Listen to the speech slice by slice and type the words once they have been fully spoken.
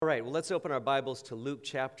right, well, let's open our Bibles to Luke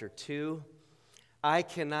chapter 2. I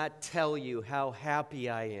cannot tell you how happy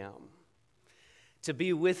I am to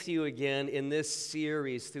be with you again in this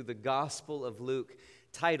series through the Gospel of Luke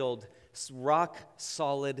titled Rock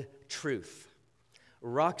Solid Truth.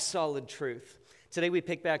 Rock Solid Truth. Today we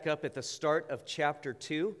pick back up at the start of chapter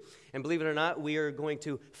 2, and believe it or not, we are going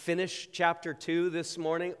to finish chapter 2 this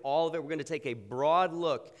morning, all of it. We're going to take a broad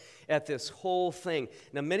look at this whole thing.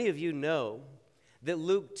 Now, many of you know that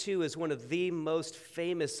Luke 2 is one of the most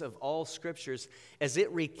famous of all scriptures as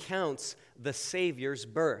it recounts the Savior's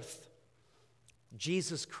birth.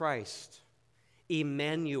 Jesus Christ,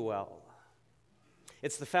 Emmanuel.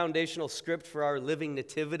 It's the foundational script for our living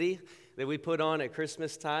nativity that we put on at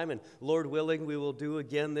Christmas time, and Lord willing, we will do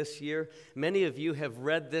again this year. Many of you have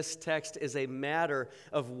read this text as a matter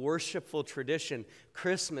of worshipful tradition,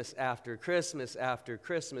 Christmas after Christmas after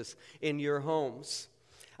Christmas in your homes.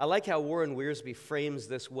 I like how Warren Wiersbe frames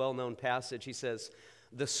this well-known passage. He says,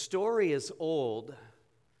 "The story is old,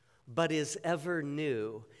 but is ever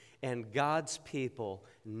new, and God's people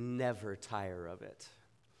never tire of it."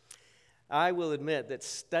 I will admit that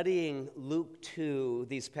studying Luke 2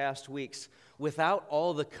 these past weeks without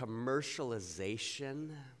all the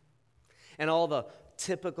commercialization and all the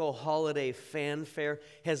typical holiday fanfare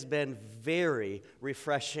has been very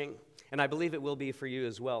refreshing. And I believe it will be for you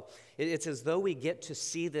as well. It's as though we get to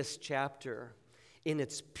see this chapter in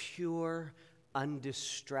its pure,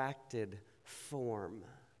 undistracted form.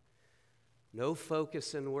 No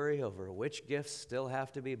focus and worry over which gifts still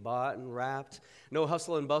have to be bought and wrapped. No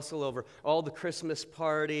hustle and bustle over all the Christmas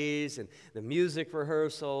parties and the music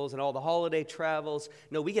rehearsals and all the holiday travels.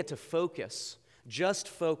 No, we get to focus, just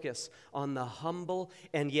focus on the humble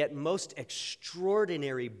and yet most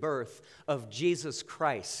extraordinary birth of Jesus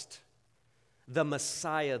Christ, the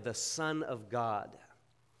Messiah, the Son of God.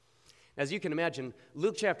 As you can imagine,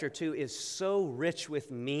 Luke chapter 2 is so rich with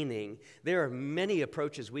meaning. There are many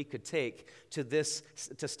approaches we could take to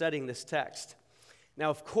studying this text.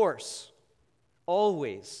 Now, of course,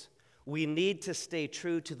 always, we need to stay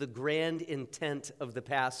true to the grand intent of the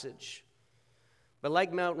passage. But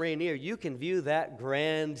like Mount Rainier, you can view that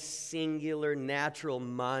grand, singular, natural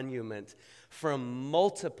monument from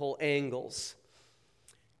multiple angles.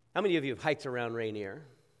 How many of you have hiked around Rainier?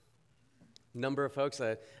 Number of folks.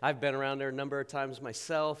 I've been around there a number of times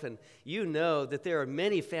myself, and you know that there are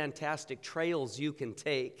many fantastic trails you can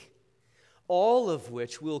take, all of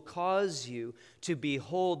which will cause you to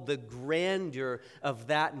behold the grandeur of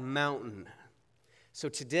that mountain. So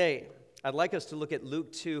today, I'd like us to look at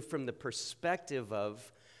Luke 2 from the perspective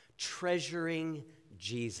of treasuring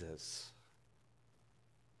Jesus.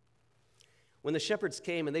 When the shepherds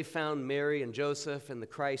came and they found Mary and Joseph and the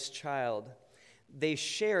Christ child, they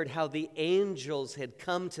shared how the angels had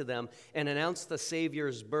come to them and announced the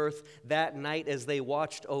Savior's birth that night as they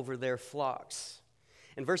watched over their flocks.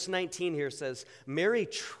 And verse 19 here says, Mary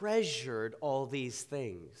treasured all these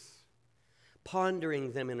things,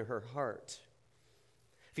 pondering them in her heart.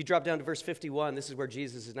 If you drop down to verse 51, this is where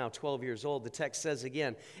Jesus is now 12 years old. The text says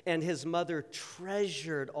again, and his mother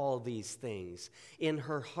treasured all these things in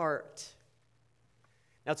her heart.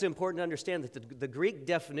 Now, it's important to understand that the Greek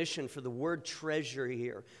definition for the word treasure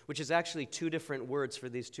here, which is actually two different words for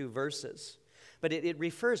these two verses, but it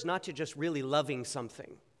refers not to just really loving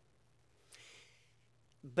something,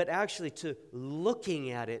 but actually to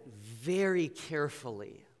looking at it very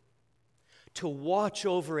carefully, to watch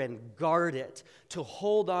over and guard it, to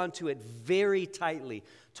hold on to it very tightly,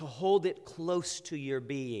 to hold it close to your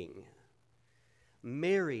being.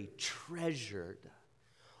 Mary treasured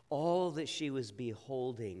all that she was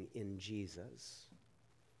beholding in Jesus,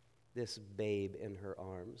 this babe in her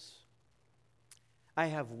arms. I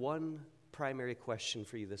have one primary question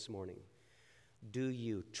for you this morning. Do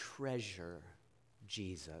you treasure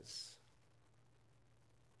Jesus?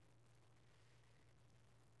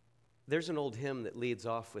 There's an old hymn that leads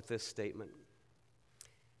off with this statement.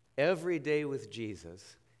 Every day with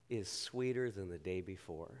Jesus is sweeter than the day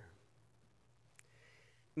before.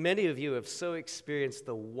 Many of you have so experienced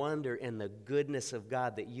the wonder and the goodness of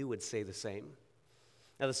God that you would say the same.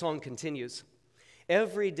 Now the song continues.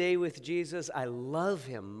 Every day with Jesus, I love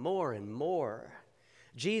him more and more.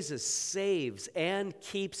 Jesus saves and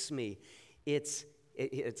keeps me.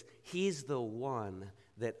 He's the one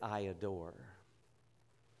that I adore.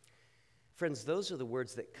 Friends, those are the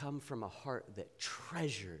words that come from a heart that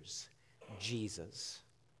treasures Jesus,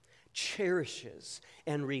 cherishes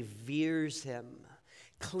and reveres him,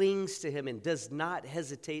 clings to him, and does not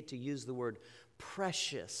hesitate to use the word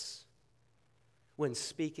precious when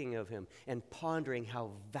speaking of him and pondering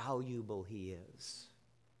how valuable he is.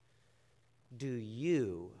 Do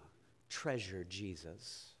you treasure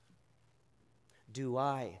Jesus? Do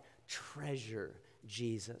I treasure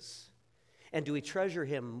Jesus? And do we treasure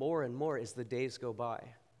him more and more as the days go by?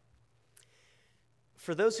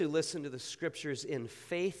 For those who listen to the scriptures in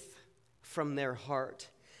faith from their heart,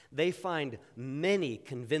 they find many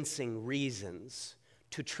convincing reasons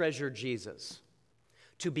to treasure Jesus,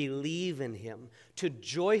 to believe in him, to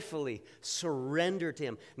joyfully surrender to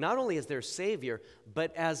him, not only as their Savior,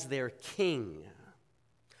 but as their King,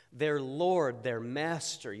 their Lord, their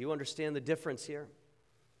Master. You understand the difference here?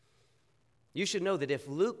 You should know that if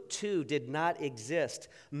Luke 2 did not exist,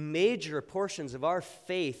 major portions of our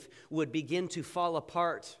faith would begin to fall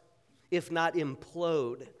apart, if not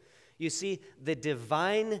implode. You see, the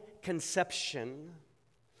divine conception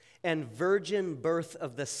and virgin birth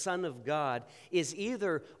of the Son of God is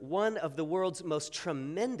either one of the world's most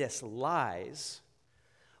tremendous lies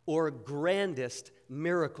or grandest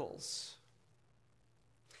miracles.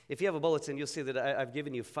 If you have a bulletin, you'll see that I've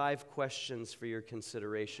given you 5 questions for your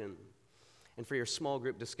consideration and for your small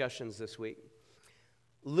group discussions this week.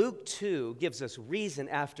 Luke 2 gives us reason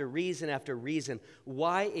after reason after reason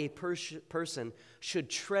why a person should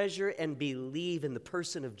treasure and believe in the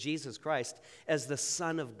person of Jesus Christ as the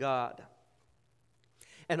Son of God.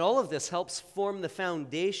 And all of this helps form the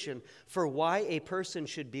foundation for why a person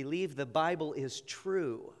should believe the Bible is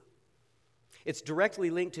true. It's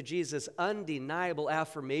directly linked to Jesus' undeniable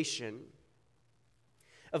affirmation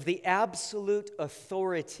of the absolute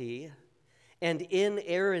authority and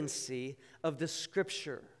inerrancy of the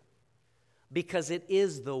Scripture, because it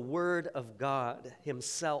is the Word of God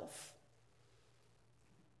himself.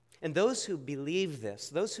 And those who believe this,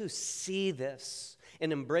 those who see this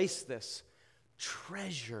and embrace this,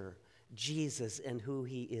 treasure Jesus and who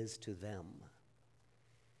he is to them.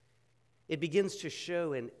 It begins to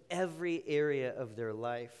show in every area of their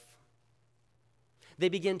life. They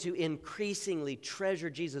begin to increasingly treasure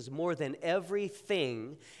Jesus more than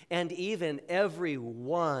everything and even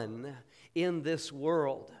everyone in this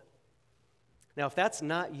world. Now, if that's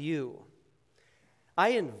not you,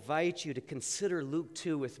 I invite you to consider Luke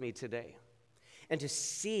 2 with me today and to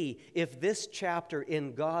see if this chapter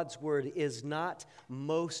in God's Word is not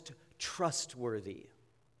most trustworthy.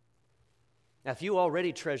 Now, if you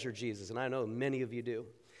already treasure Jesus, and I know many of you do,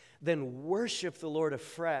 then worship the Lord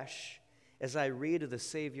afresh as I read of the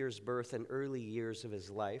Savior's birth and early years of his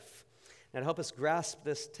life. Now, to help us grasp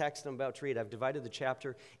this text I'm about to read, I've divided the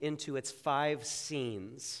chapter into its 5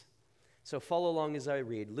 scenes. So follow along as I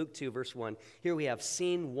read. Luke 2, verse 1. Here we have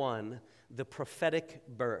scene 1, the prophetic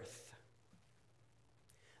birth.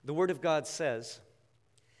 The Word of God says,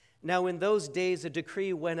 "Now in those days a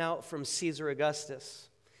decree went out from Caesar Augustus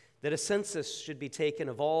that a census should be taken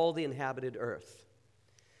of all the inhabited earth.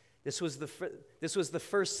 This was the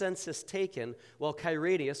first census taken while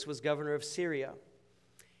Quirinius was governor of Syria.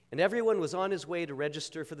 And everyone was on his way to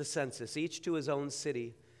register for the census, each to his own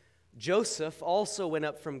city. Joseph also went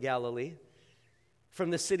up from Galilee,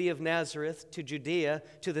 from the city of Nazareth to Judea,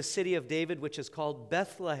 to the city of David, which is called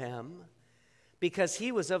Bethlehem, because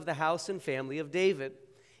he was of the house and family of David,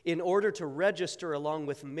 in order to register along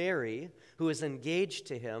with Mary, who was engaged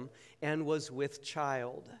to him and was with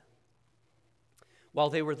child. While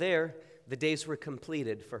they were there, the days were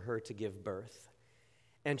completed for her to give birth.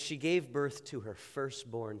 And she gave birth to her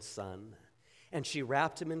firstborn son. And she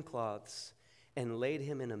wrapped him in cloths and laid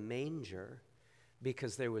him in a manger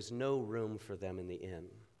because there was no room for them in the inn."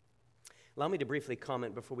 Allow me to briefly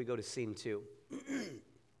comment before we go to scene 2.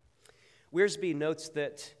 Wiersbe notes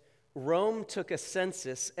that Rome took a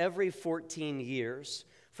census every 14 years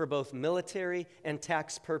for both military and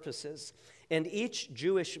tax purposes. And each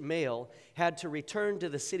Jewish male had to return to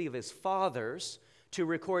the city of his fathers to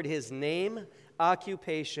record his name,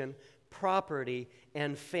 occupation, property,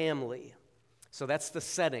 and family. So that's the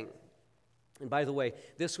setting. And by the way,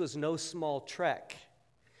 this was no small trek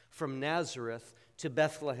from Nazareth to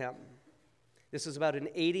Bethlehem. This is about an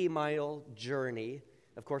 80-mile journey,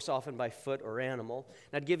 of course, often by foot or animal.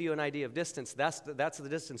 Now, to give you an idea of distance, that's the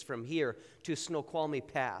distance from here to Snoqualmie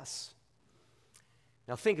Pass.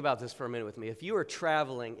 Now think about this for a minute with me. If you were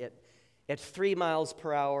traveling at 3 miles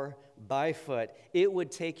per hour by foot, it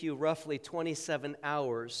would take you roughly 27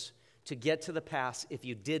 hours to get to the pass if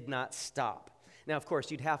you did not stop. Now, of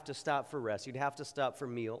course, you'd have to stop for rest. You'd have to stop for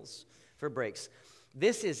meals, for breaks.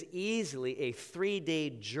 This is easily a 3-day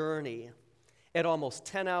journey at almost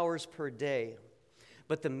 10 hours per day.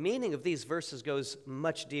 But the meaning of these verses goes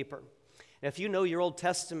much deeper. Now, if you know your Old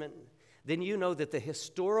Testament, then you know that the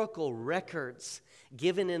historical records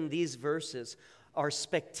given in these verses are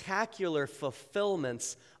spectacular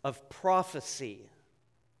fulfillments of prophecy.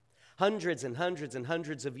 hundreds and hundreds and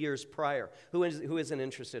hundreds of years prior. Who isn't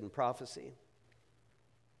interested in prophecy?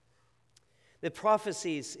 The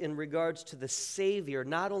prophecies in regards to the Savior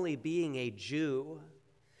not only being a Jew,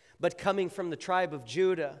 but coming from the tribe of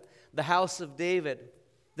Judah, the house of David,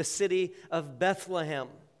 the city of Bethlehem,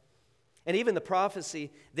 and even the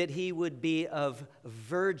prophecy that he would be of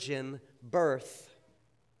virgin birth.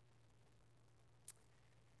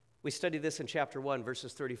 We studied this in chapter 1,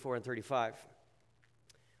 verses 34 and 35,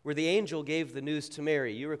 where the angel gave the news to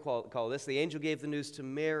Mary. You recall this. The angel gave the news to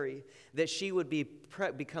Mary that she would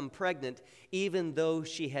become pregnant even though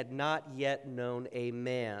she had not yet known a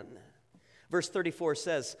man. Verse 34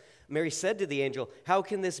 says, Mary said to the angel, "How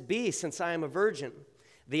can this be, since I am a virgin?"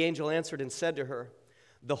 The angel answered and said to her,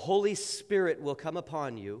 "The Holy Spirit will come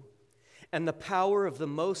upon you, and the power of the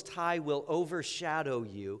Most High will overshadow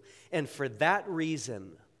you, and for that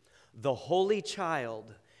reason, the Holy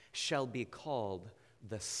Child shall be called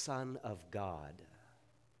the Son of God."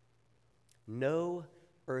 No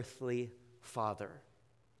earthly father.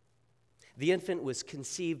 The infant was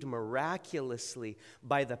conceived miraculously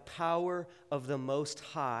by the power of the Most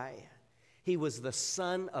High. He was the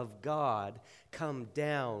Son of God come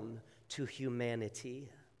down to humanity.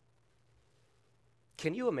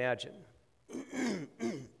 Can you imagine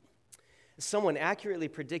someone accurately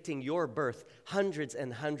predicting your birth hundreds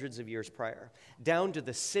and hundreds of years prior, down to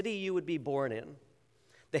the city you would be born in,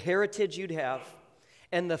 the heritage you'd have,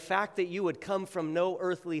 and the fact that you would come from no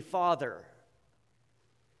earthly father?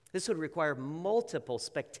 This would require multiple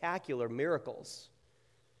spectacular miracles.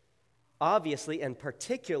 Obviously, and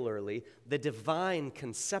particularly, the divine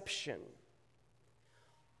conception.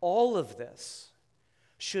 All of this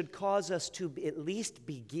should cause us to at least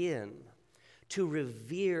begin to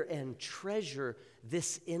revere and treasure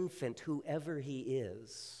this infant, whoever he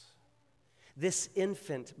is. This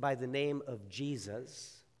infant by the name of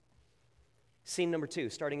Jesus. Scene number 2,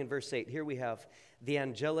 starting in verse 8. Here we have the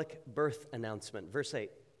angelic birth announcement. Verse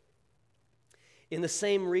 8. In the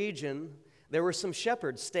same region, there were some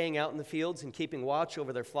shepherds staying out in the fields and keeping watch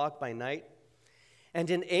over their flock by night. And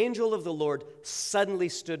an angel of the Lord suddenly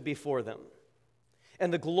stood before them.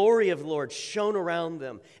 And the glory of the Lord shone around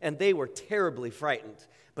them, and they were terribly frightened.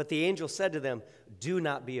 But the angel said to them, "Do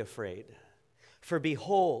not be afraid. For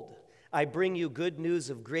behold, I bring you good news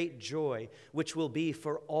of great joy, which will be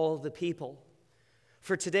for all the people.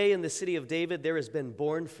 For today in the city of David there has been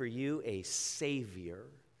born for you a Savior,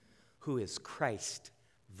 who is Christ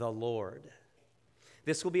the Lord.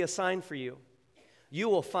 This will be a sign for you. You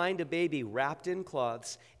will find a baby wrapped in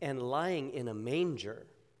cloths and lying in a manger."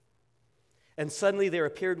 And suddenly there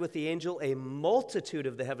appeared with the angel a multitude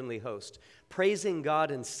of the heavenly host, praising God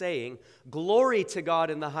and saying, "Glory to God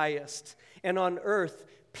in the highest, and on earth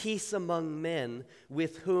peace among men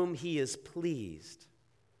with whom he is pleased."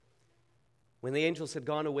 When the angels had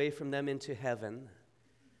gone away from them into heaven,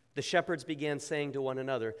 the shepherds began saying to one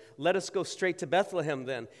another, "Let us go straight to Bethlehem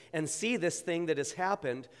then, and see this thing that has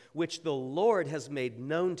happened, which the Lord has made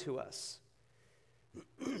known to us."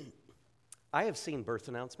 I have seen birth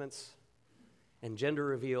announcements and gender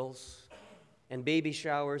reveals and baby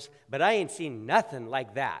showers, but I ain't seen nothing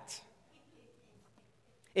like that.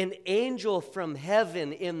 An angel from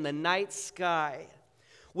heaven in the night sky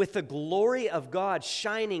with the glory of God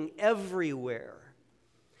shining everywhere.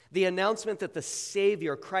 The announcement that the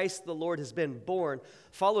Savior, Christ the Lord, has been born,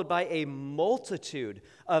 followed by a multitude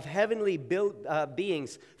of heavenly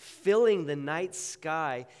beings filling the night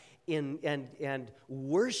sky and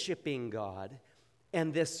worshiping God,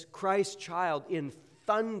 and this Christ child in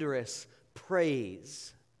thunderous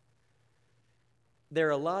praise. There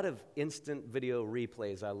are a lot of instant video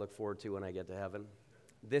replays I look forward to when I get to heaven.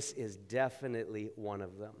 This is definitely one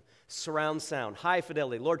of them. Surround sound, high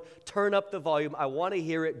fidelity. Lord, turn up the volume. I want to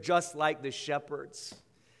hear it just like the shepherds.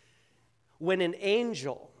 When an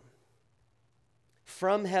angel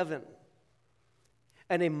from heaven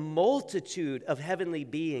and a multitude of heavenly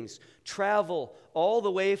beings travel all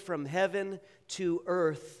the way from heaven to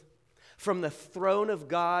earth, from the throne of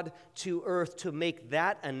God to earth, to make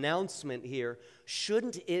that announcement here,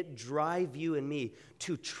 shouldn't it drive you and me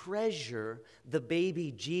to treasure the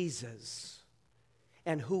baby Jesus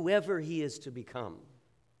and whoever he is to become?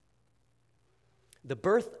 The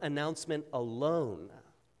birth announcement alone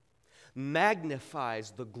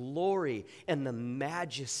magnifies the glory and the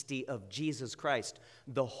majesty of Jesus Christ,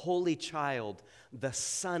 the Holy Child, the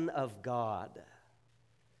Son of God,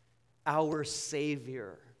 our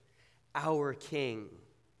Savior, our King.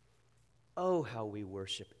 Oh, how we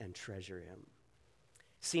worship and treasure him.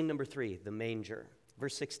 Scene number 3, the manger.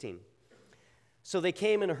 Verse 16. So they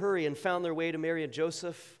came in a hurry and found their way to Mary and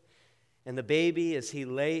Joseph and the baby as he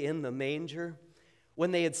lay in the manger.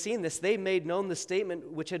 When they had seen this, they made known the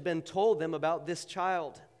statement which had been told them about this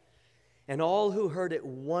child. And all who heard it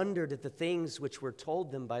wondered at the things which were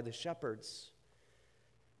told them by the shepherds.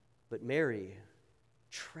 But Mary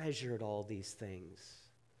treasured all these things,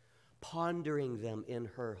 pondering them in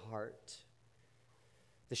her heart.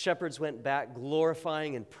 The shepherds went back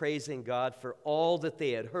glorifying and praising God for all that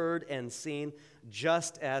they had heard and seen,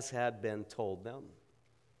 just as had been told them.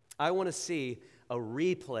 I want to see a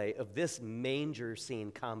replay of this manger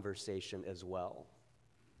scene conversation as well.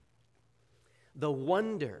 The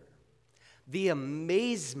wonder, the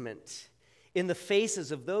amazement in the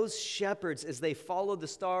faces of those shepherds as they followed the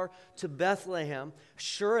star to Bethlehem,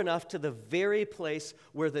 sure enough to the very place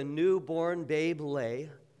where the newborn babe lay,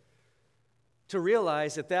 to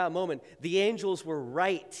realize at that moment the angels were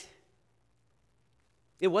right.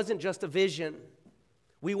 It wasn't just a vision.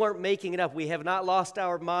 We weren't making it up. We have not lost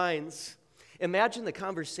our minds. Imagine the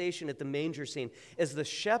conversation at the manger scene as the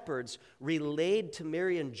shepherds relayed to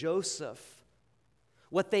Mary and Joseph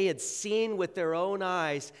what they had seen with their own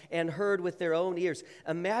eyes and heard with their own ears.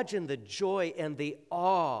 Imagine the joy and the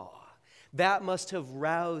awe that must have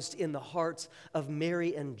roused in the hearts of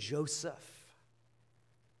Mary and Joseph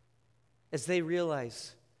as they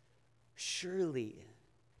realize, surely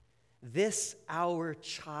this our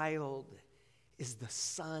child is the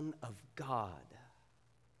Son of God.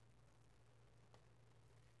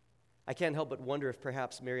 I can't help but wonder if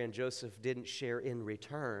perhaps Mary and Joseph didn't share in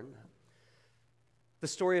return the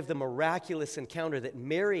story of the miraculous encounter that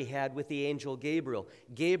Mary had with the angel Gabriel.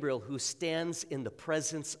 Gabriel, who stands in the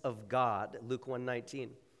presence of God, Luke 1:19.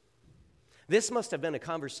 This must have been a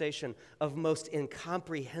conversation of most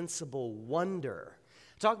incomprehensible wonder.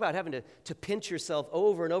 Talk about having to pinch yourself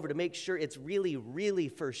over and over to make sure it's really, really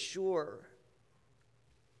for sure.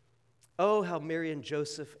 Oh, how Mary and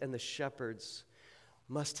Joseph and the shepherds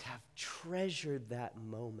must have treasured that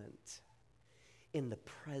moment in the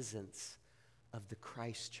presence of the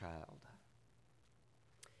Christ child.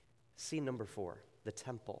 Scene number 4, the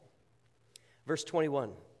temple. Verse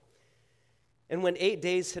 21. And when 8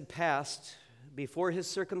 days had passed before his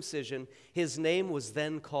circumcision, his name was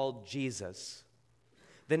then called Jesus,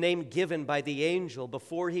 the name given by the angel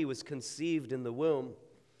before he was conceived in the womb.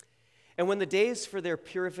 And when the days for their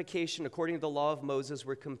purification according to the law of Moses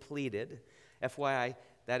were completed, FYI,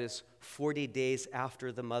 that is 40 days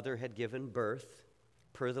after the mother had given birth,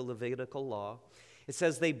 per the Levitical law, it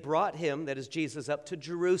says they brought him, that is Jesus, up to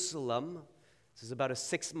Jerusalem. This is about a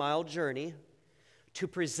 6-mile journey, to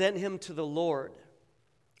present him to the Lord.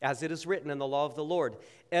 As it is written in the law of the Lord,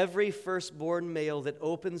 every firstborn male that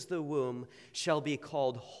opens the womb shall be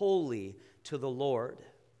called holy to the Lord.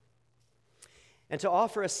 And to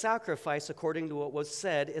offer a sacrifice according to what was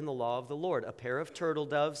said in the law of the Lord, a pair of turtle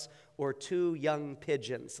doves or 2 young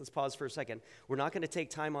pigeons. Let's pause for a second. We're not going to take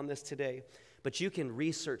time on this today, but you can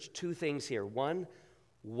research 2 things here. One,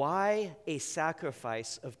 why a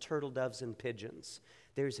sacrifice of turtle doves and pigeons?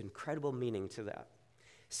 There's incredible meaning to that.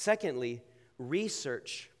 Secondly,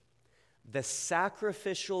 research the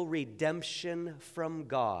sacrificial redemption from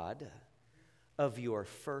God of your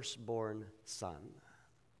firstborn son.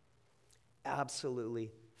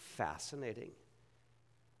 Absolutely fascinating.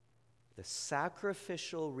 The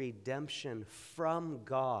sacrificial redemption from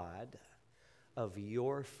God of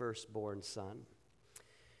your firstborn son.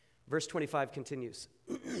 Verse 25 continues.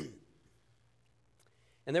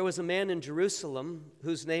 And there was a man in Jerusalem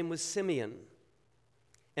whose name was Simeon.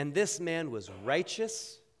 And this man was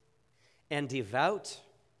righteous and devout,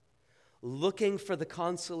 looking for the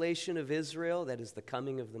consolation of Israel, that is the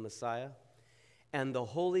coming of the Messiah. And the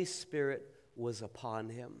Holy Spirit was upon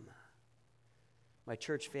him. My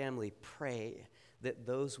church family, pray that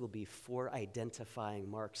those will be 4 identifying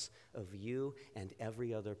marks of you and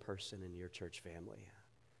every other person in your church family.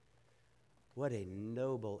 What a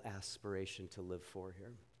noble aspiration to live for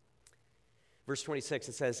here. Verse 26,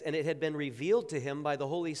 it says, and it had been revealed to him by the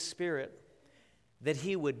Holy Spirit that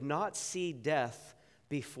he would not see death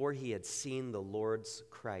before he had seen the Lord's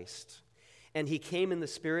Christ. And he came in the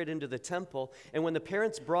Spirit into the temple, and when the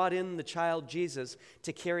parents brought in the child Jesus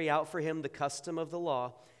to carry out for him the custom of the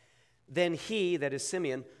law, then he, that is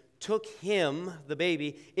Simeon, took him, the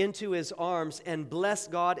baby, into his arms and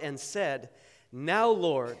blessed God and said, now,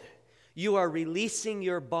 Lord, you are releasing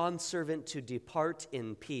your bondservant to depart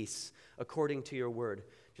in peace according to your word.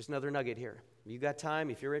 Just another nugget here. You got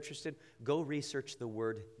time? If you're interested, go research the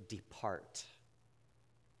word depart.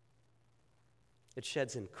 It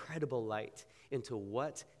sheds incredible light into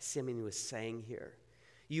what Simeon was saying here.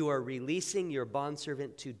 You are releasing your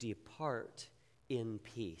bondservant to depart in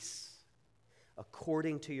peace.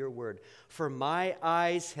 according to your word. For my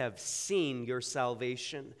eyes have seen your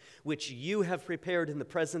salvation, which you have prepared in the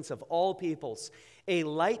presence of all peoples, a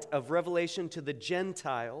light of revelation to the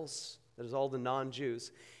Gentiles, that is all the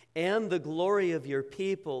non-Jews, and the glory of your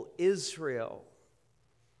people, Israel.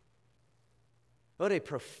 What a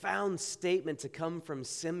profound statement to come from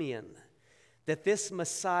Simeon, that this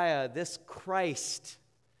Messiah, this Christ,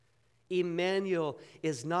 Emmanuel,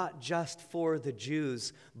 is not just for the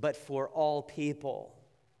Jews, but for all people.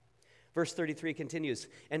 Verse 33 continues,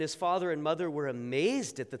 and his father and mother were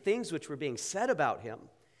amazed at the things which were being said about him.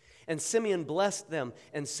 And Simeon blessed them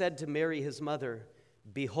and said to Mary his mother,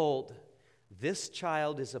 behold, this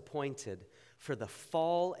child is appointed for the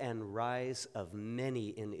fall and rise of many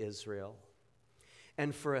in Israel,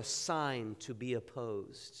 and for a sign to be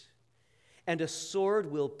opposed. And a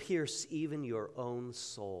sword will pierce even your own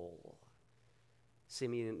soul.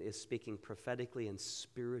 Simeon is speaking prophetically and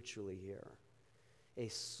spiritually here.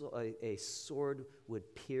 A sword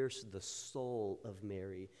would pierce the soul of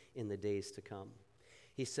Mary in the days to come.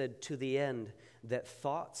 He said, to the end that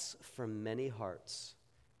thoughts from many hearts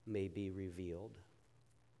may be revealed.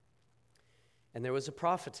 And there was a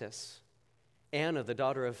prophetess, Anna, the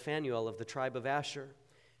daughter of Phanuel of the tribe of Asher.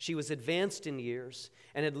 She was advanced in years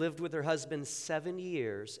and had lived with her husband 7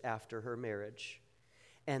 years after her marriage,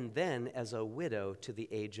 and then as a widow to the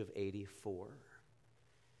age of 84.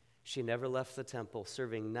 She never left the temple,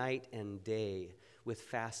 serving night and day with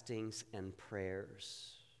fastings and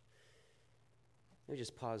prayers. Let me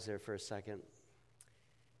just pause there for a second.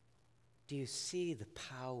 Do you see the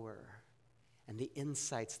power and the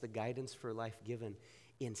insights, the guidance for life given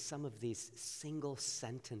in some of these single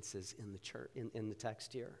sentences in the church, in the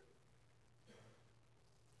text here?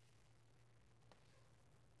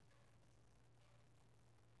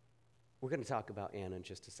 We're going to talk about Anna in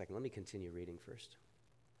just a second. Let me continue reading first.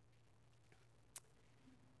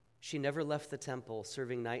 She never left the temple,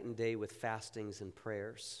 serving night and day with fastings and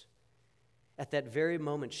prayers. At that very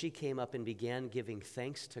moment, she came up and began giving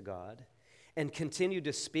thanks to God and continued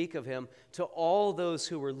to speak of him to all those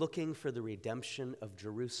who were looking for the redemption of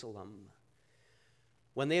Jerusalem.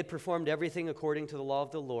 When they had performed everything according to the law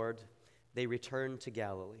of the Lord, they returned to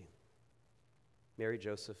Galilee. Mary,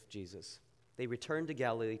 Joseph, Jesus. They returned to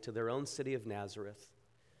Galilee, to their own city of Nazareth.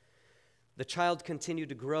 The child continued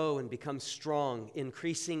to grow and become strong,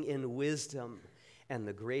 increasing in wisdom, and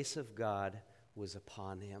the grace of God was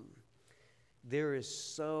upon him. There is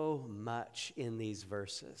so much in these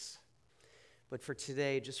verses. But for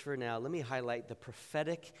today, just for now, let me highlight the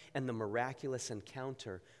prophetic and the miraculous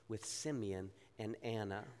encounter with Simeon and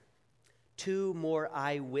Anna. 2 more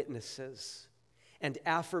eyewitnesses and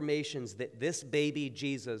affirmations that this baby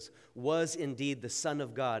Jesus was indeed the Son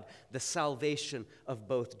of God, the salvation of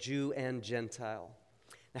both Jew and Gentile.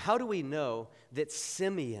 Now, how do we know that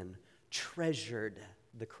Simeon treasured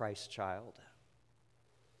the Christ child?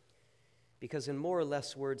 Because in more or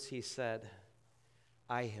less words he said,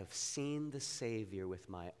 I have seen the Savior with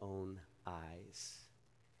my own eyes.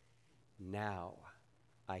 Now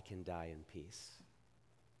I can die in peace.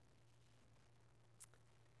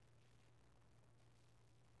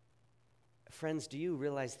 Friends, do you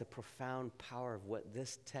realize the profound power of what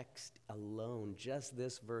this text alone, just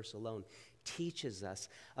this verse alone, teaches us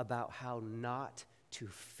about how not to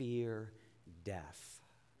fear death?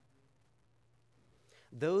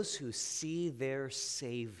 Those who see their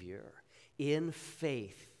Savior in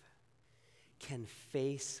faith can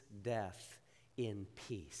face death in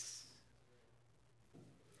peace.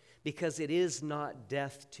 Because it is not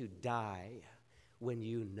death to die when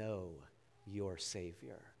you know your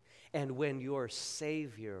Savior, and when your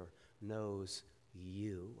Savior knows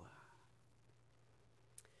you.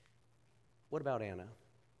 What about Anna?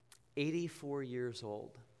 84 years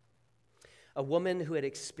old. A woman who had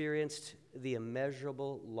experienced the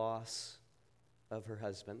immeasurable loss of her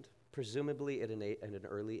husband, presumably at an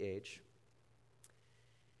early age.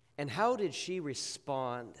 And how did she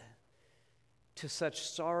respond to such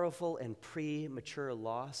sorrowful and premature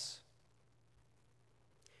loss?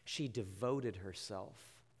 She devoted herself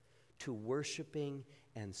to worshiping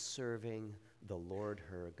and serving the Lord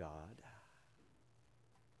her God.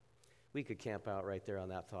 We could camp out right there on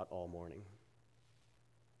that thought all morning.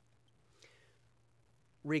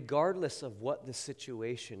 Regardless of what the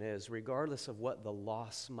situation is, regardless of what the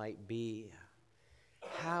loss might be,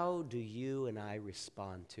 how do you and I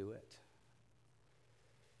respond to it?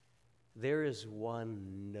 There is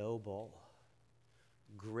one noble,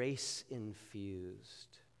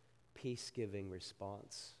 grace-infused, peace-giving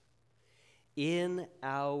response. In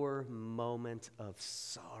our moment of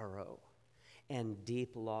sorrow and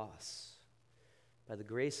deep loss, by the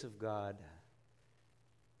grace of God,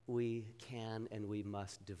 we can and we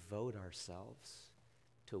must devote ourselves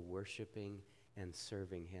to worshiping and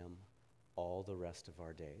serving him all the rest of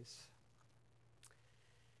our days.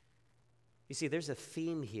 You see, there's a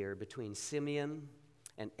theme here between Simeon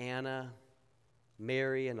and Anna,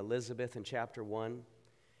 Mary and Elizabeth in chapter 1,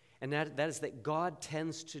 and that is that God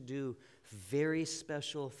tends to do very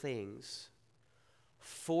special things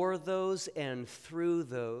for those and through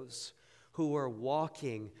those who are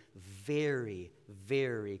walking very,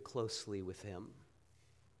 very closely with him.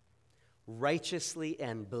 Righteously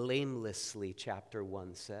and blamelessly, chapter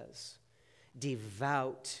 1 says.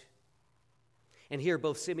 Devout. And here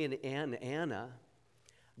both Simeon and Anna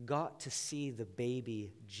got to see the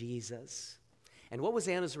baby Jesus. And what was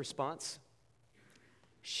Anna's response?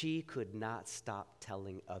 She could not stop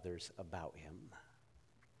telling others about him.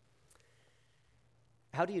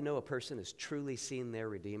 How do you know a person has truly seen their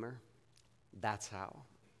Redeemer? That's how.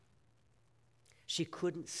 She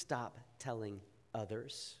couldn't stop telling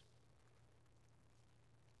others.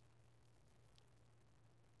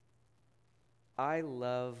 I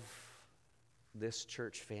love this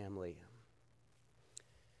church family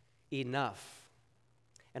enough,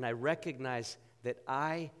 and I recognize that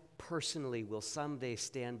I personally will someday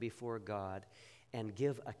stand before God and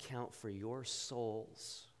give account for your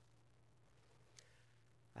souls.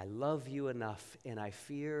 I love you enough, and I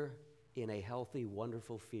fear, in a healthy,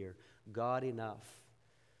 wonderful fear, God enough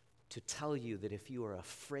to tell you that if you are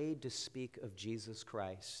afraid to speak of Jesus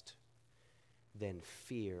Christ, then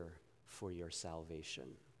fear for your salvation.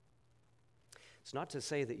 It's not to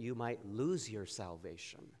say that you might lose your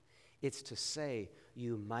salvation. It's to say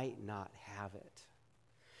you might not have it.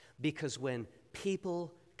 Because when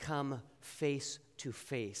people come face to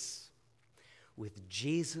face with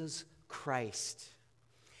Jesus Christ,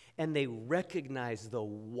 and they recognize the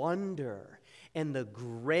wonder and the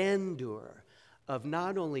grandeur of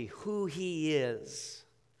not only who he is,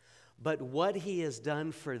 but what he has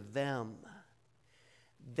done for them,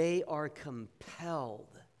 they are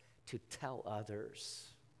compelled to tell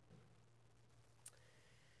others.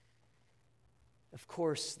 Of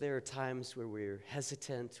course, there are times where we're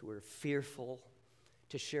hesitant, we're fearful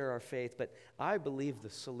to share our faith, but I believe the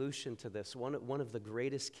solution to this, one of the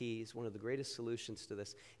greatest keys, one of the greatest solutions to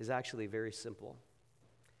this is actually very simple.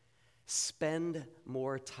 Spend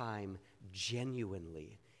more time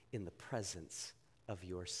genuinely in the presence of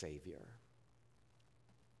your Savior.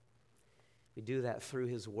 We do that through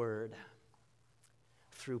his word,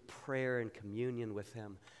 through prayer and communion with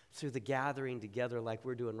him, through the gathering together like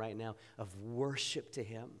we're doing right now of worship to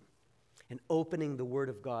him and opening the word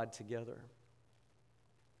of God together.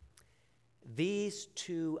 These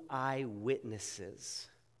two eyewitnesses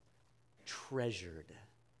treasured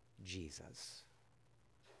Jesus.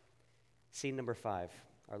 Scene number 5,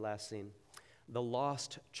 our last scene, the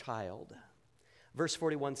lost child. Verse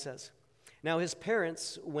 41 says, "Now his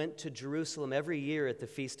parents went to Jerusalem every year at the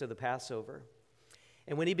feast of the Passover.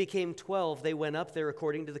 And when he became 12, they went up there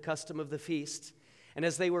according to the custom of the feast. And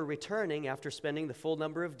as they were returning, after spending the full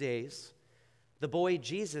number of days, the boy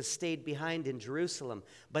Jesus stayed behind in Jerusalem,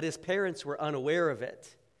 but his parents were unaware of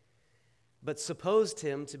it, but supposed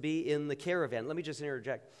him to be in the caravan." Let me just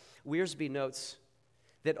interject. Wiersbe notes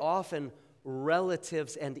that often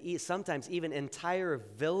relatives and sometimes even entire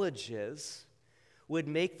villages would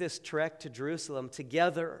make this trek to Jerusalem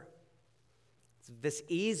together. This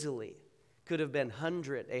easily could have been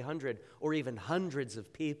 100 or even hundreds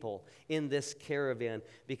of people in this caravan,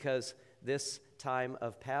 because this time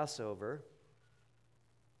of Passover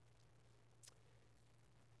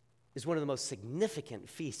is one of the most significant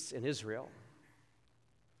feasts in Israel.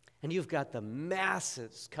 And you've got the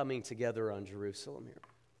masses coming together on Jerusalem here.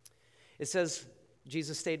 It says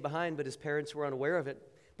Jesus stayed behind, but his parents were unaware of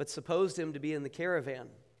it, but supposed him to be in the caravan.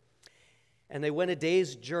 And they went a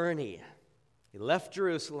day's journey. He left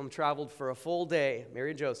Jerusalem, traveled for a full day,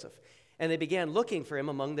 Mary and Joseph, and they began looking for him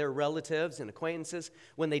among their relatives and acquaintances.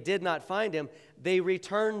 When they did not find him, they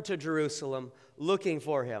returned to Jerusalem looking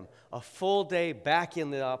for him. A full day back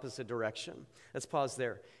in the opposite direction. Let's pause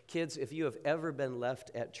there. Kids, if you have ever been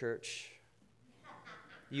left at church,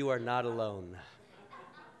 you are not alone.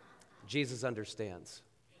 Jesus understands.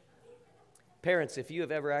 Parents, if you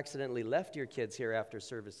have ever accidentally left your kids here after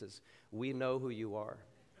services, we know who you are.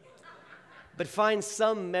 But find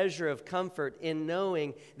some measure of comfort in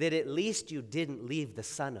knowing that at least you didn't leave the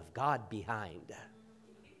Son of God behind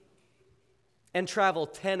and travel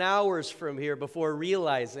 10 hours from here before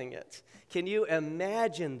realizing it. Can you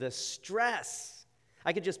imagine the stress?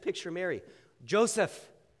 I could just picture Mary.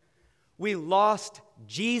 "Joseph, we lost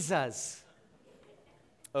Jesus."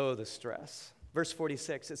 Oh, the stress. Verse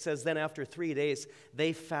 46, it says, "Then after 3 days,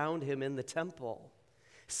 they found him in the temple,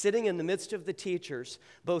 sitting in the midst of the teachers,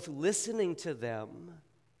 both listening to them."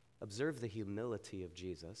 Observe the humility of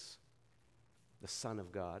Jesus, the Son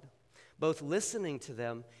of God. "Both listening to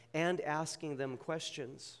them and asking them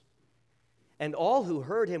questions. And all who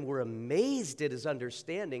heard him were amazed at his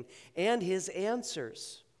understanding and his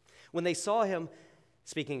answers. When they saw him,"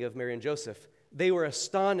 speaking of Mary and Joseph, "they were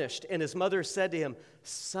astonished, and his mother said to him,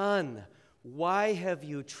 'Son, why have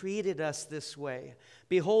you treated us this way?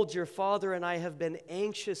 Behold, your father and I have been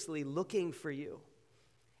anxiously looking for you.'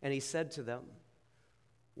 And he said to them,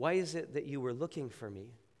 'Why is it that you were looking for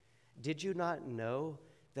me? Did you not know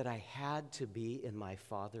that I had to be in my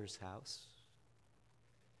Father's house?'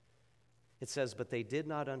 It says, "But they did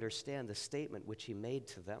not understand the statement which he made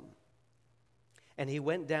to them. And he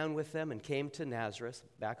went down with them and came to Nazareth,"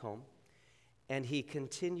 back home, "and he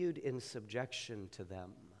continued in subjection to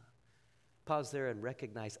them." Pause there and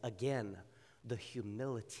recognize again the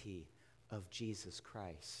humility of Jesus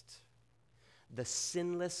Christ, the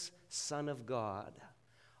sinless Son of God,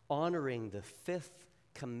 honoring the fifth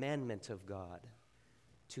commandment of God,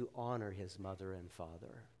 to honor his mother and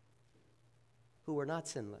father, who were not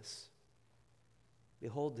sinless.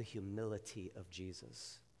 Behold the humility of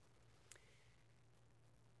Jesus.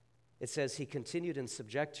 It says he continued in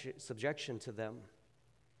subjection to them,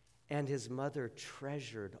 and his mother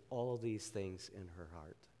treasured all these things in her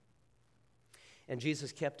heart. And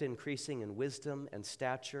Jesus kept increasing in wisdom and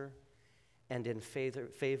stature and in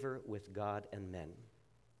favor with God and men.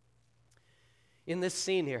 In this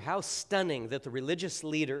scene here, how stunning that the religious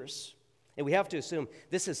leaders, and we have to assume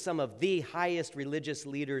this is some of the highest religious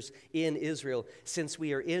leaders in Israel, since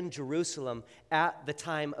we are in Jerusalem at the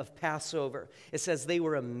time of Passover. It says they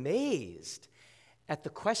were amazed at the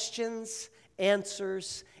questions,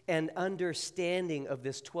 answers, and understanding of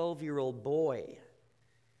this 12-year-old boy.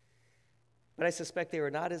 But I suspect they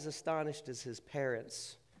were not as astonished as his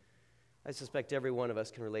parents. I suspect every one of us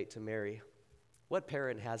can relate to Mary. What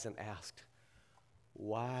parent hasn't asked,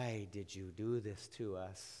 "Why did you do this to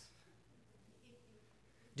us?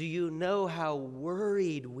 Do you know how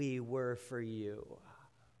worried we were for you?"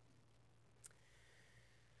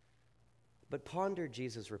 But ponder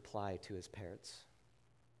Jesus' reply to his parents.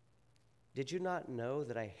 "Did you not know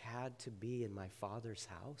that I had to be in my Father's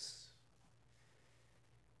house?"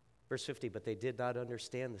 Verse 50, "But they did not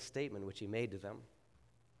understand the statement which he made to them."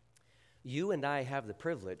 You and I have the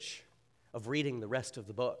privilege of reading the rest of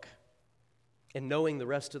the book and knowing the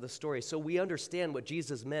rest of the story, so we understand what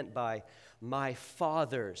Jesus meant by "my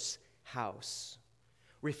Father's house,"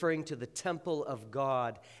 referring to the temple of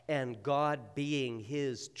God and God being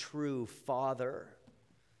his true Father.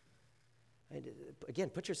 Again,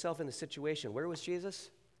 put yourself in the situation. Where was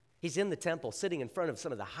Jesus? He's in the temple, sitting in front of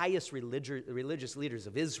some of the highest religious leaders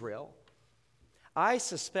of Israel. I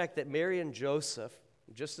suspect that Mary and Joseph,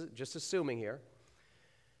 just assuming here,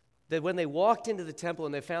 that when they walked into the temple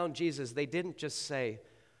and they found Jesus, they didn't just say,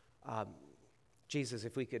 "Jesus,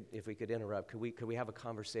 if we could interrupt, could we have a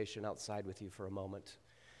conversation outside with you for a moment?"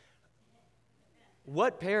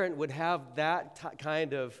 What parent would have that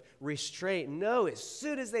kind of restraint? No, as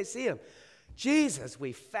soon as they see him, "Jesus,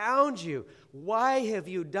 we found you. Why have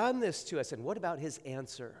you done this to us?" And what about his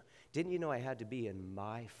answer? "Didn't you know I had to be in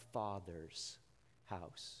my Father's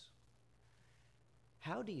house?"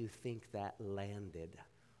 How do you think that landed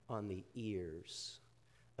on the ears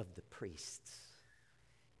of the priests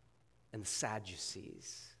and the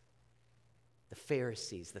Sadducees, the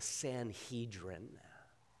Pharisees, the Sanhedrin?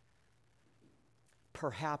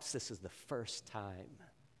 Perhaps this is the first time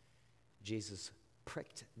Jesus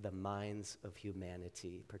pricked the minds of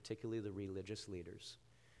humanity, particularly the religious leaders,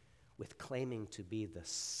 with claiming to be the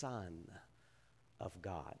Son of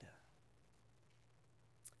God.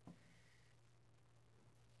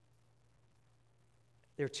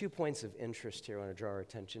 There are 2 points of interest here I want to draw our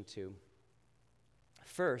attention to.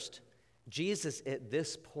 First, Jesus at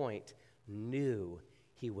this point knew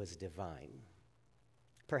he was divine.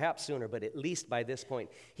 Perhaps sooner, but at least by this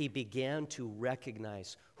point, he began to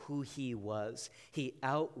recognize who he was. He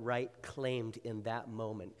outright claimed in that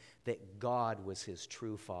moment that God was his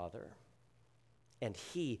true Father, and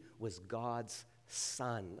he was God's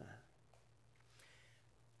Son.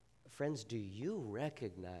 Friends, do you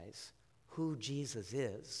recognize who Jesus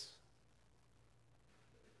is?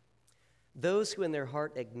 Those who in their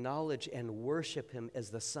heart acknowledge and worship him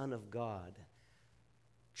as the Son of God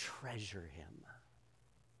treasure him.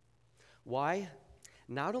 Why?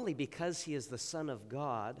 Not only because he is the Son of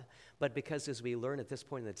God, but because, as we learn at this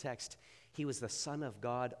point in the text, he was the Son of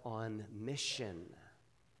God on mission.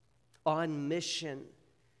 On mission.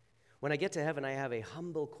 When I get to heaven, I have a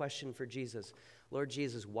humble question for Jesus. Lord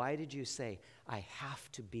Jesus, why did you say I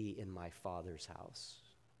have to be in my Father's house?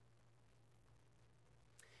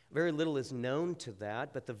 Very little is known to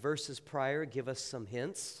that, but the verses prior give us some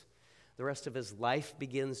hints. The rest of his life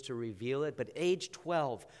begins to reveal it. But age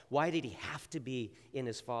 12, why did he have to be in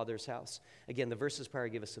his Father's house? Again, the verses prior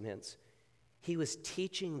give us some hints. He was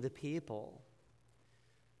teaching the people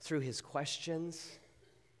through his questions,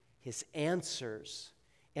 his answers,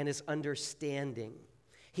 and his understanding.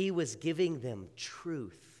 He was giving them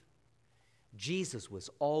truth. Jesus was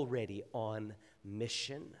already on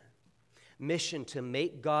mission. Mission to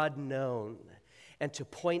make God known and to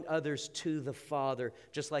point others to the Father,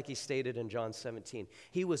 just like he stated in John 17.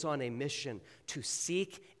 He was on a mission to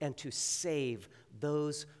seek and to save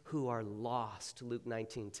those who are lost, Luke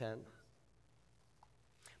 19:10.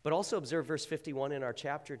 But also observe verse 51 in our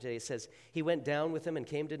chapter today. It says, he went down with them and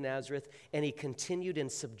came to Nazareth, and he continued in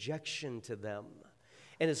subjection to them.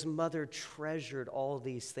 And his mother treasured all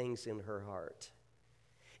these things in her heart.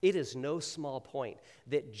 It is no small point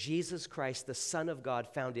that Jesus Christ, the Son of God,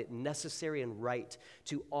 found it necessary and right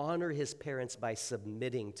to honor his parents by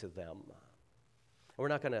submitting to them. We're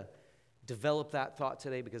not going to develop that thought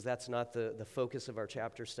today because that's not the focus of our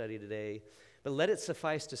chapter study today. But let it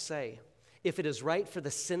suffice to say, if it is right for the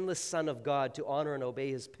sinless Son of God to honor and obey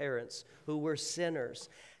his parents who were sinners,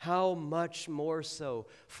 how much more so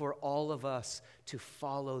for all of us to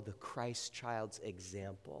follow the Christ child's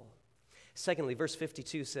example? Secondly, verse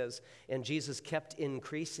 52 says, and Jesus kept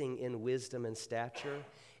increasing in wisdom and stature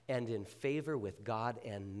and in favor with God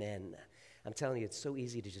and men. I'm telling you, it's so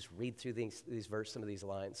easy to just read through some of these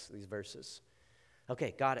lines, these verses.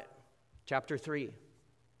 Okay, got it. Chapter 3.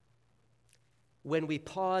 When we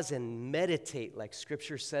pause and meditate like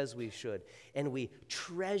Scripture says we should, and we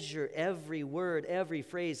treasure every word, every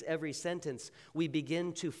phrase, every sentence, we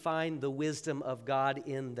begin to find the wisdom of God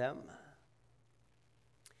in them.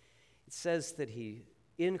 It says that he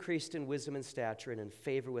increased in wisdom and stature and in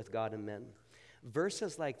favor with God and men.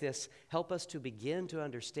 Verses like this help us to begin to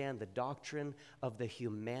understand the doctrine of the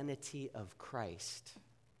humanity of Christ.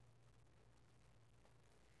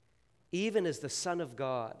 Even as the Son of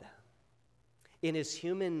God, in his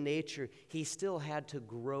human nature, he still had to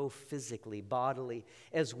grow physically, bodily,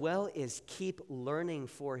 as well as keep learning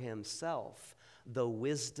for himself the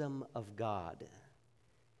wisdom of God.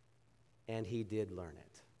 And he did learn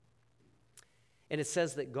it. And it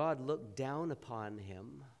says that God looked down upon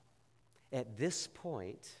him at this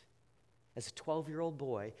point. As a 12-year-old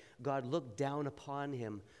boy, God looked down upon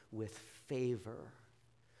him with favor,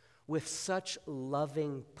 with such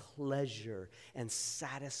loving pleasure and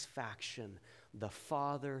satisfaction. The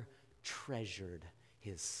Father treasured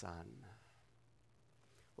his Son.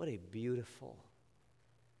 What a beautiful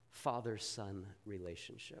father-son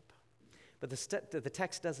relationship. But the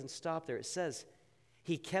text doesn't stop there. It says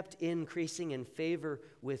he kept increasing in favor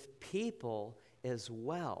with people as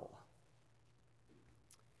well.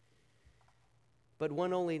 But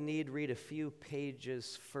one only need read a few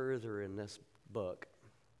pages further in this book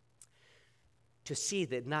to see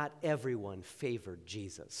that not everyone favored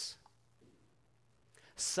Jesus.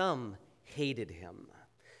 Some hated him.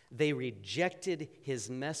 They rejected his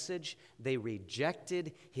message. They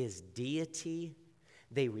rejected his deity.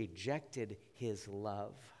 They rejected his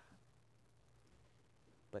love.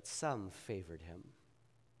 But some favored him.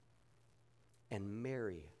 And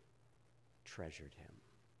Mary treasured him.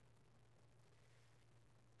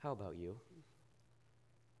 How about you?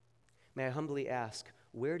 May I humbly ask,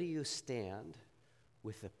 where do you stand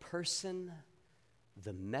with the person,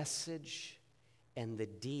 the message, and the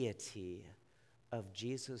deity of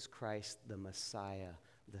Jesus Christ, the Messiah,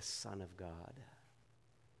 the Son of God?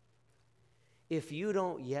 If you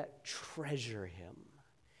don't yet treasure him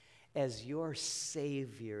as your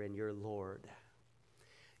Savior and your Lord,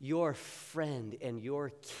 your friend and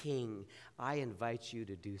your King, I invite you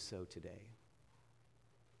to do so today.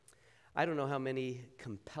 I don't know how many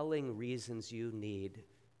compelling reasons you need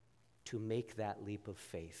to make that leap of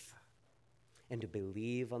faith and to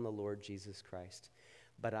believe on the Lord Jesus Christ.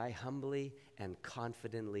 But I humbly and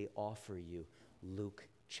confidently offer you Luke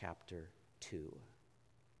chapter 2.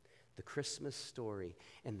 The Christmas story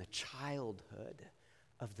and the childhood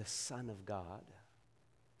of the Son of God.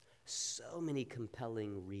 So many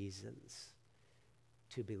compelling reasons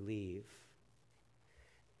to believe.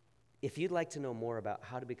 If you'd like to know more about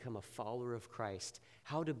how to become a follower of Christ,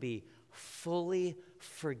 how to be fully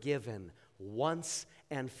forgiven once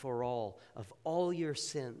and for all of all your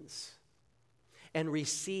sins, and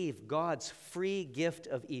receive God's free gift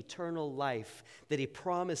of eternal life that he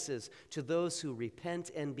promises to those who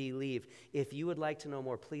repent and believe. If you would like to know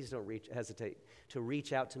more, please don't hesitate to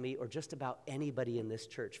reach out to me or just about anybody in this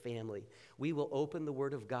church family. We will open the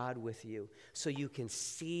Word of God with you so you can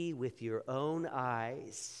see with your own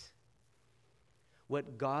eyes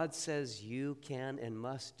what God says you can and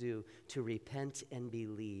must do to repent and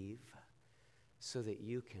believe so that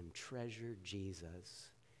you can treasure Jesus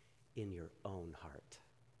in your own heart.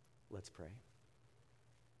 Let's pray.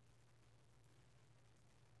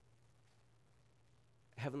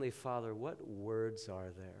 Heavenly Father, what words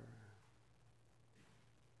are there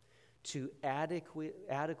to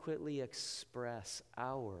adequately express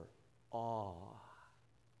our awe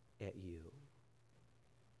at you?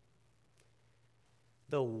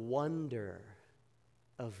 The wonder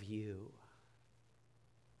of you.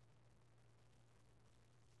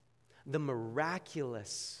 The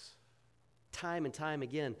miraculous, time and time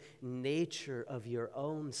again, nature of your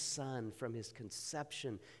own Son, from his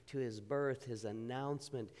conception to his birth, his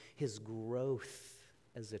announcement, his growth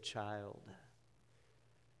as a child.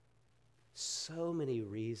 So many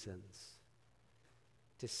reasons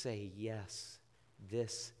to say, yes,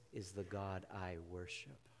 this is the God I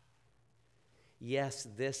worship. Yes,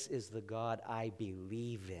 this is the God I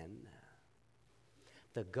believe in,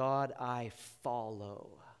 the God I follow,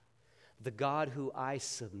 the God who I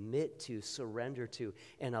submit to, surrender to,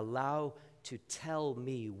 and allow to tell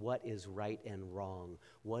me what is right and wrong,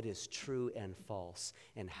 what is true and false,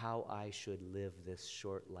 and how I should live this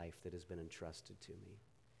short life that has been entrusted to me.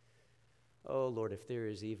 Oh, Lord, if there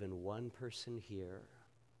is even one person here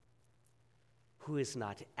who is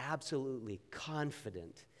not absolutely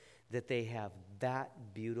confident that they have that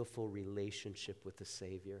beautiful relationship with the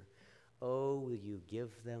Savior, oh, will you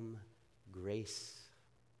give them grace,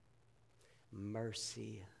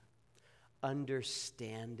 mercy,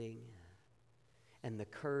 understanding, and the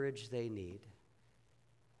courage they need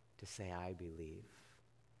to say, I believe.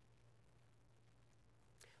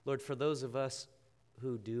 Lord, for those of us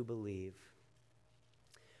who do believe,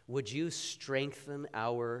 would you strengthen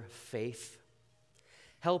our faith?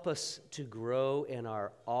 Help us to grow in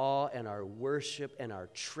our awe and our worship and our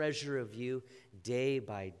treasure of you day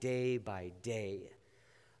by day by day.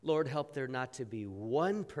 Lord, help there not to be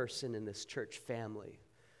one person in this church family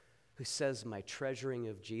who says my treasuring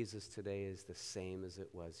of Jesus today is the same as it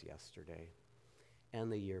was yesterday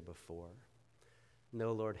and the year before.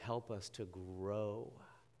 No, Lord, help us to grow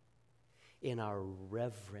in our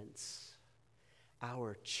reverence,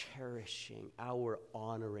 our cherishing, our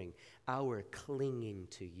honoring, our clinging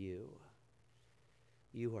to you.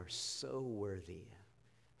 You are so worthy,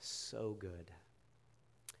 so good.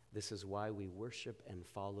 This is why we worship and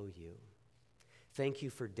follow you. Thank you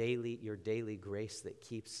for your daily grace that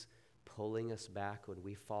keeps pulling us back when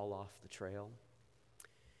we fall off the trail.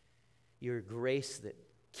 Your grace that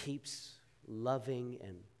keeps loving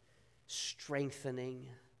and strengthening,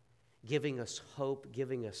 giving us hope,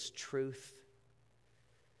 giving us truth.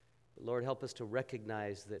 Lord, help us to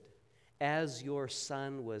recognize that as your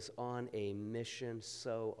Son was on a mission,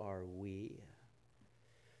 so are we.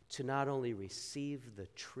 To not only receive the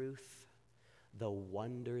truth, the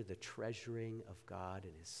wonder, the treasuring of God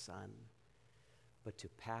and his Son, but to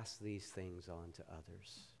pass these things on to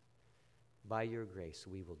others. By your grace,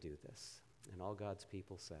 we will do this. And all God's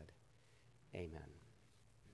people said, amen.